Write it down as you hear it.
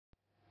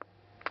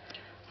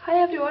Hi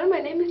everyone,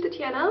 my name is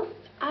Tatiana.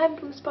 I'm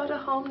from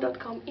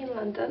Spotahome.com in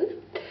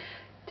London.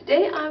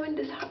 Today I'm in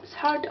the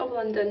heart of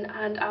London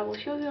and I will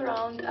show you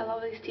around a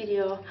lovely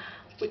studio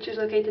which is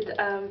located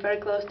very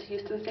close to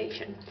Euston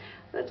Station.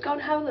 Let's go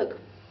and have a look.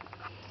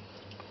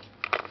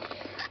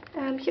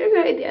 Here we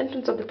are at the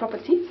entrance of the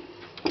property.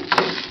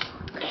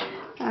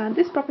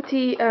 This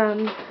property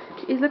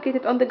is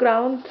located on the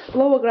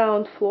lower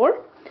ground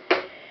floor,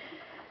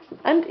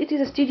 and it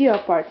is a studio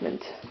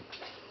apartment.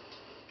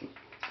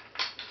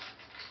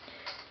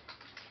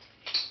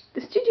 The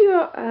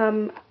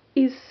studio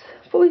is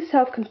fully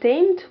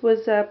self-contained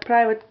with a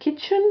private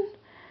kitchen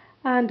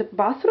and a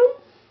bathroom,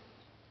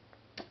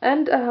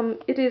 and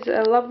it is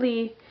a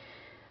lovely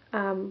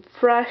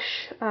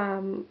fresh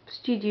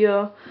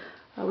studio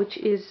which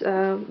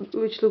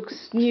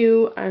looks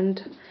new,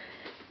 and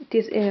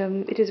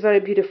it is very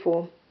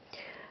beautiful.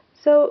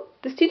 So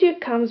the studio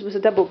comes with a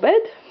double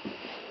bed.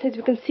 As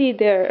you can see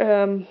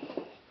there,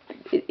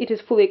 it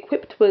is fully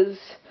equipped with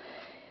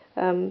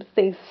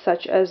things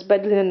such as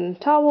bed linen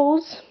and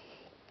towels,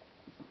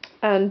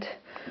 and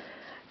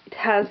it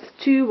has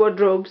two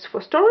wardrobes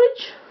for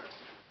storage,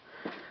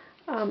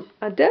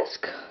 a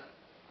desk.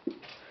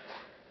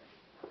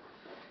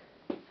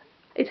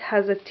 It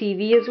has a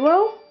TV as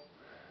well,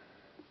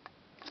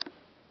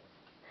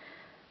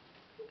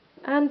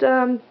 and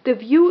the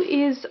view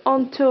is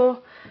onto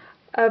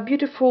a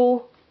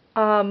beautiful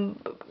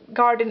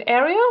garden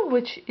area,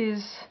 which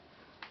is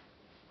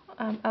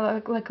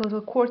like a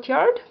little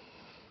courtyard.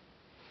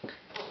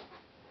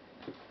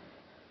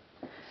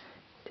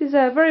 It is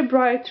a very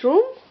bright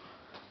room,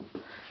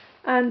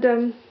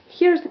 and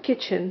here's the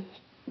kitchen.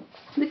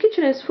 The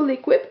kitchen is fully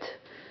equipped.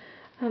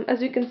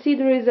 As you can see,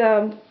 there is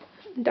a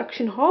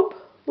induction hob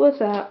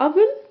with an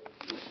oven,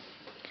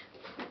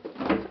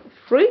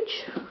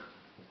 fridge,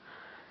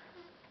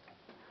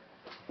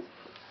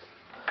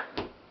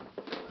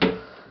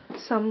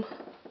 some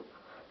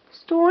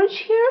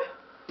storage here.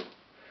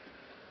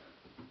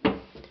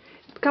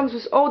 It comes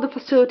with all the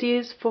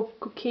facilities for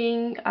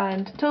cooking,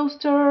 and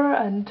toaster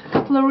and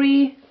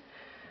cutlery,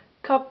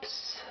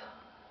 cups,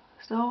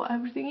 so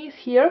everything is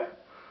here.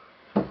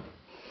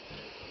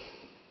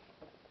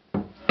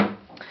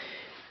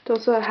 It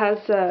also has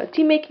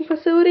tea making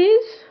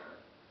facilities,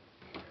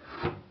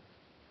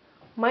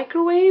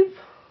 microwave,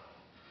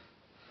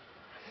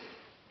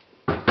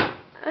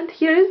 and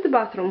here is the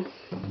bathroom.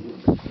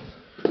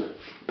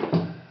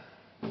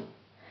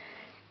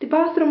 The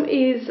bathroom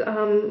is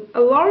a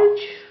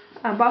large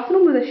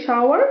bathroom with a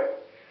shower,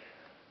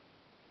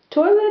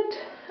 toilet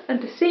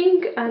and a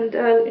sink, and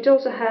it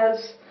also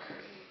has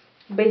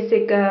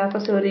basic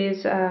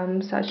facilities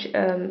such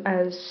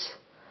as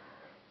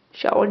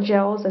shower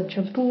gels and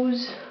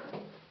shampoos,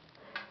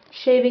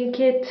 shaving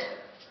kit.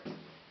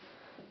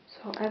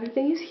 So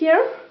everything is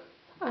here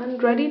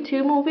and ready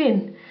to move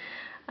in.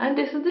 And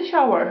this is the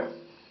shower.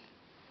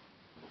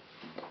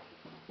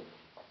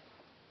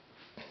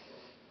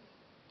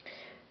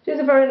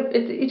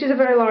 It is a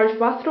very large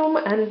bathroom,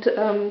 and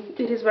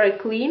it is very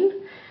clean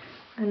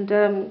and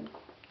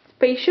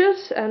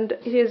spacious, and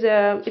it is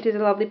a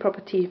lovely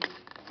property.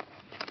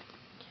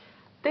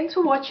 Thanks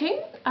for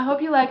watching. I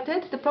hope you liked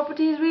it. The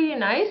property is really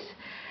nice.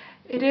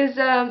 It is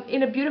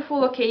in a beautiful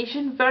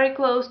location, very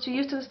close to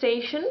Euston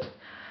Station,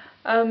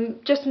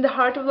 just in the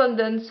heart of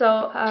London,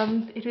 so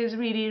it is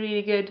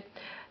really good.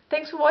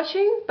 Thanks for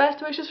watching.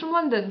 Best wishes from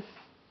London.